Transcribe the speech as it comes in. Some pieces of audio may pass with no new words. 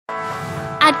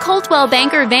At Coldwell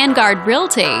Banker Vanguard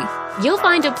Realty, you'll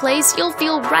find a place you'll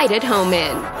feel right at home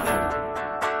in.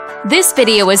 This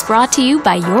video is brought to you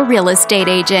by your real estate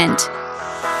agent.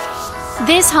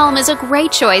 This home is a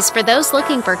great choice for those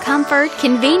looking for comfort,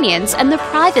 convenience, and the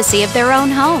privacy of their own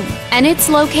home, and it's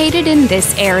located in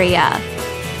this area.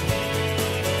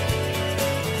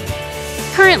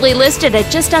 Currently listed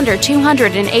at just under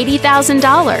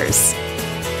 $280,000.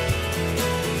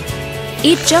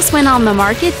 It just went on the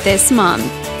market this month.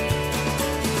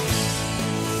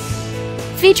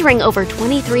 Featuring over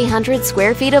 2,300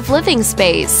 square feet of living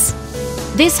space.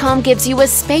 This home gives you a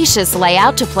spacious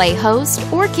layout to play host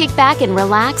or kick back and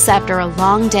relax after a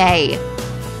long day.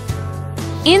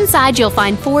 Inside you'll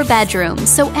find 4 bedrooms,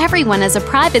 so everyone has a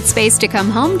private space to come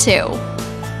home to,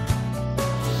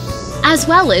 as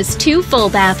well as 2 full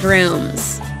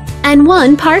bathrooms and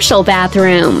 1 partial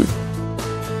bathroom.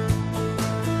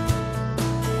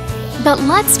 But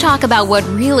let's talk about what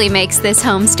really makes this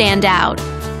home stand out.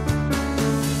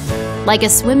 Like a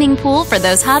swimming pool for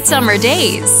those hot summer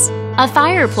days, a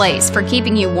fireplace for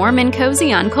keeping you warm and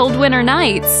cozy on cold winter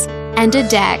nights, and a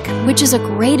deck, which is a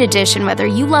great addition whether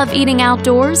you love eating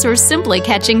outdoors or simply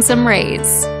catching some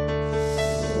rays.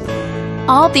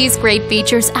 All these great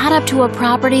features add up to a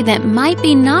property that might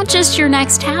be not just your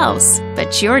next house,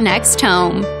 but your next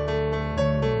home.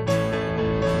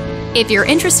 If you're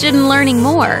interested in learning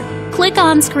more, click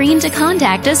on screen to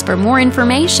contact us for more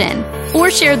information or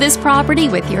share this property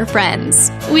with your friends.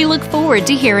 We look forward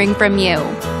to hearing from you.